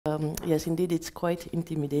yes, indeed, it's quite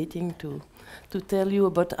intimidating to tell you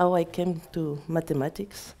about how I came to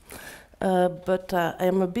mathematics. But I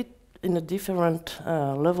am a bit in a different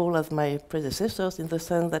level as my predecessors, in the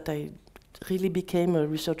sense that I really became a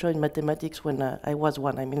researcher in mathematics when I was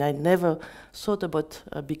one. I mean, I never thought about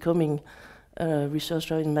becoming a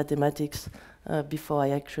researcher in mathematics before I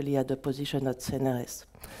actually had a position at CNRS.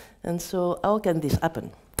 And so how can this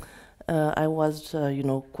happen? I was,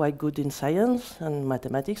 quite good in science and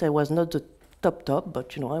mathematics. I was not the top,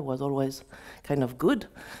 but, I was always kind of good.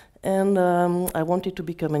 And I wanted to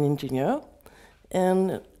become an engineer.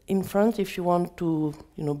 And in France, if you want to,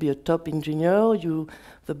 be a top engineer,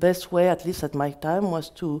 the best way, at least at my time, was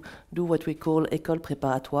to do what we call école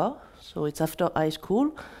préparatoire. So it's after high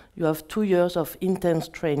school. You have 2 years of intense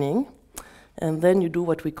training. And then you do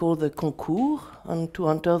what we call the concours, and to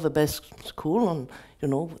enter the best school, and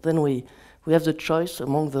then we have the choice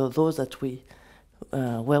among those that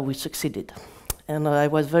where we succeeded. And I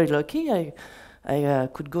was very lucky. I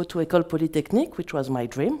could go to École Polytechnique, which was my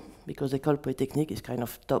dream, because École Polytechnique is kind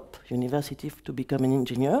of top university to become an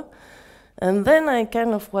engineer. And then I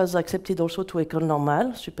kind of was accepted also to École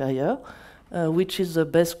Normale Supérieure, which is the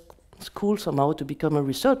best school somehow to become a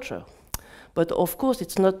researcher. But of course,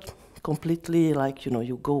 it's not completely like,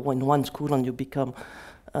 you go in one school and you become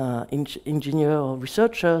engineer or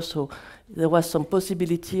researcher. So there was some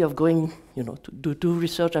possibility of going, to do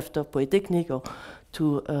research after Polytechnique, or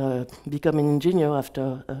to become an engineer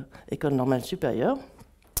after École Normale Supérieure.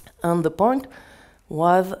 And the point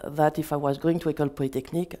was that if I was going to École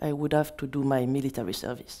Polytechnique, I would have to do my military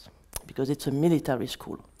service, because it's a military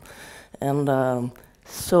school. And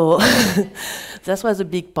so that was a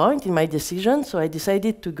big point in my decision. So I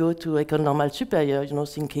decided to go to École Normale Supérieure,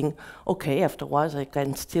 thinking, okay, afterwards I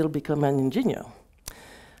can still become an engineer.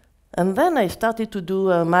 And then I started to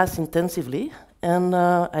do math intensively, and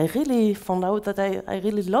I really found out that I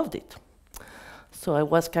really loved it. So I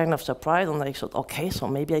was kind of surprised, and I thought, okay, so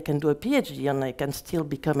maybe I can do a PhD and I can still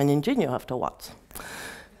become an engineer afterwards.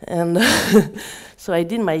 And so I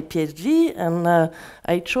did my PhD, and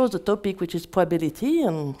I chose a topic which is probability,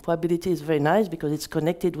 and probability is very nice because it's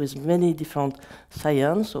connected with many different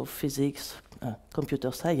science, so physics,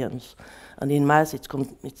 computer science, and in math it's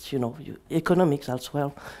economics as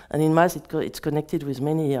well, and in math it's connected with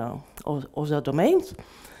many other domains.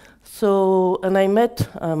 So, and I met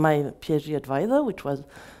my PhD advisor, which was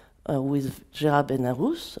with Gérard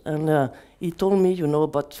Benarous, and he told me,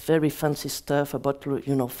 about very fancy stuff, about,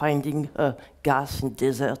 finding gas in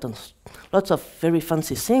desert and lots of very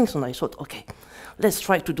fancy things, and I thought, okay, let's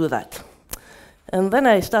try to do that. And then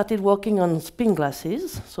I started working on spin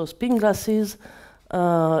glasses. So spin glasses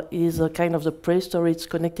is a kind of the prehistory. It's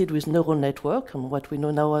connected with neural network, and what we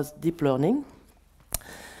know now as deep learning.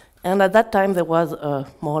 And at that time, there was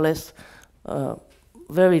more or less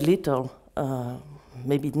very little,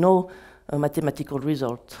 maybe no mathematical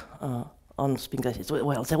result on spin glasses.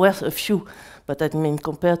 Well, there were a few, but I mean,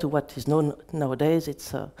 compared to what is known nowadays,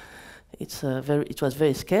 it was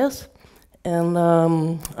very scarce.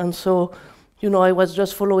 And so, I was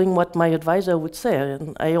just following what my advisor would say,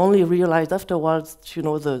 and I only realized afterwards, it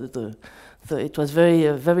was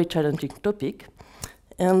a very challenging topic.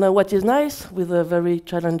 And what is nice with a very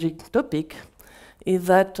challenging topic is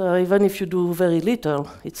that even if you do very little,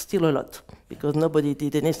 it's still a lot, because nobody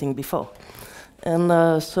did anything before.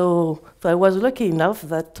 And so I was lucky enough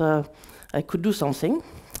that I could do something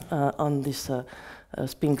on this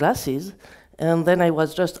spin glasses, and then I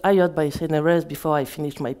was just hired by CNRS before I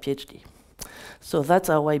finished my PhD. So that's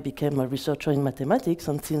how I became a researcher in mathematics,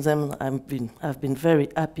 and since then I've been very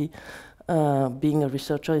happy being a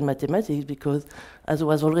researcher in mathematics, because, as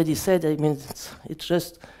was already said, I mean, it's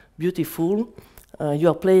just beautiful. You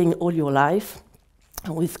are playing all your life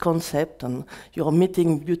with concept, and you are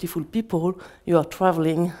meeting beautiful people, you are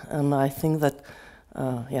traveling, and I think that,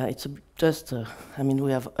 it's just, I mean,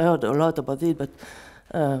 we have heard a lot about it,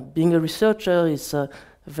 but being a researcher is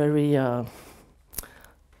very,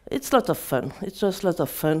 it's a lot of fun. It's just a lot of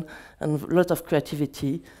fun and a lot of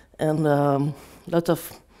creativity and a lot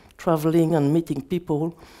of traveling and meeting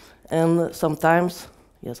people. And sometimes,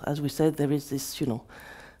 yes, as we said, there is this,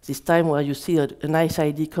 this time where you see a nice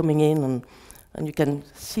idea coming in, and you can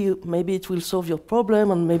see maybe it will solve your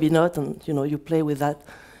problem and maybe not, and you play with that.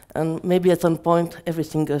 And maybe at some point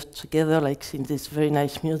everything goes together, like in this very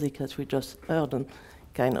nice music that we just heard, and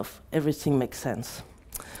kind of everything makes sense.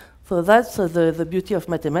 So that's the beauty of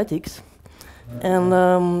mathematics. And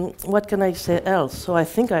what can I say else? So I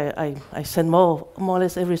think I said more or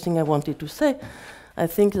less everything I wanted to say. I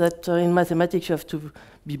think that in mathematics you have to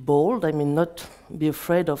be bold. I mean, not be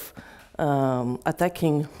afraid of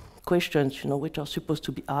attacking questions, which are supposed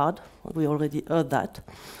to be hard. We already heard that.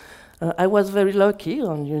 I was very lucky,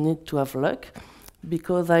 and you need to have luck,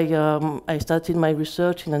 because I started my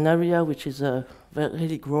research in an area which is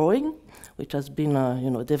really growing, which has been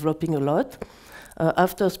developing a lot.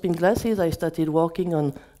 After spin glasses, I started working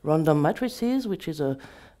on random matrices, which is a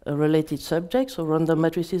related subject. So random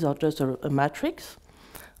matrices are just a matrix,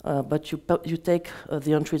 but you take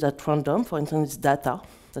the entries at random. For instance, it's data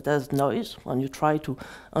that has noise, and you try to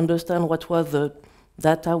understand what was the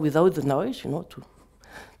data without the noise,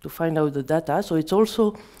 to find out the data. So it's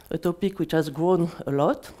also a topic which has grown a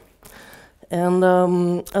lot. And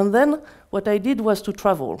then what I did was to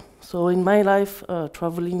travel. So in my life,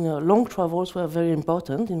 traveling, long travels were very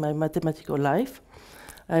important in my mathematical life.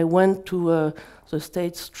 I went to the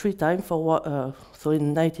States 3 times so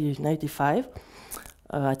in 1995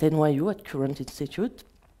 at NYU, at Current Institute.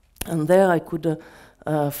 And there I could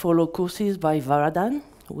follow courses by Varadan,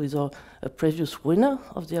 who is a previous winner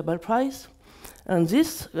of the Abel Prize. And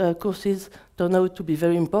these courses turned out to be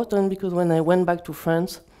very important, because when I went back to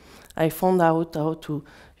France, I found out how to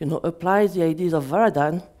apply the ideas of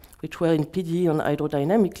Varadan, which were in PDE on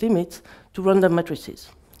hydrodynamic limits, to random matrices.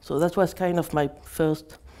 So that was kind of my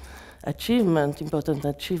first achievement, important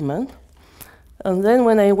achievement. And then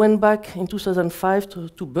when I went back in 2005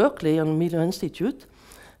 to Berkeley on Miller Institute,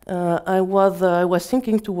 I was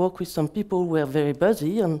thinking to work with some people who were very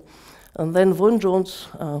busy, and then Vaughan Jones,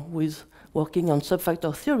 who is working on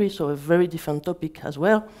subfactor theory, so a very different topic as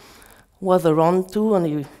well, was around too,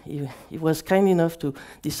 and he was kind enough to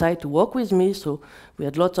decide to work with me. So we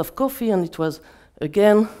had lots of coffee, and it was,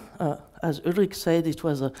 again, as Ulrich said, it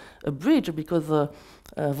was a bridge, because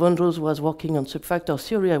Vaughan Jones was working on subfactor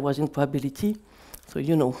theory, I was in probability. So,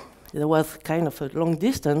 there was kind of a long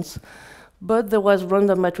distance, but there was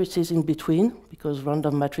random matrices in between, because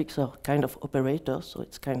random matrices are kind of operators, so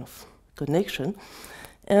it's kind of connection.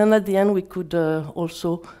 And at the end, we could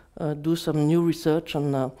also do some new research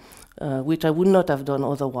on which I would not have done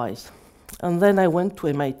otherwise. And then I went to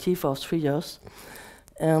MIT for 3 years.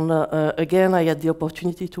 And again, I had the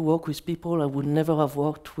opportunity to work with people I would never have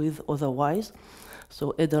worked with otherwise.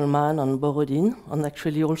 So Edelman and Borodin, and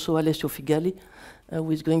actually also Alessio Figali,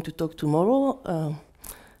 who is going to talk tomorrow.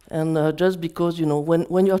 And just because,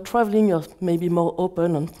 when you're traveling, you're maybe more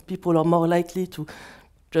open, and people are more likely to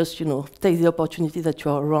just, take the opportunity that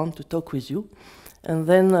you are around to talk with you. And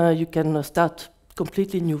then you can start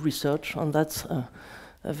completely new research, and that's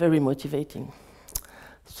very motivating.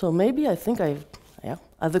 So maybe I think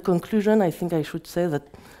as a conclusion, I think I should say that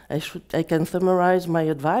I can summarize my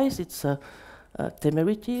advice. It's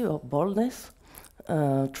temerity or boldness,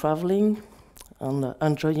 traveling, and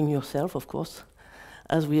enjoying yourself, of course.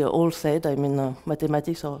 As we all said,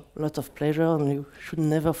 mathematics are lots of pleasure, and you should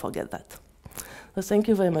never forget that. So thank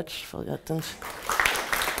you very much for your attention.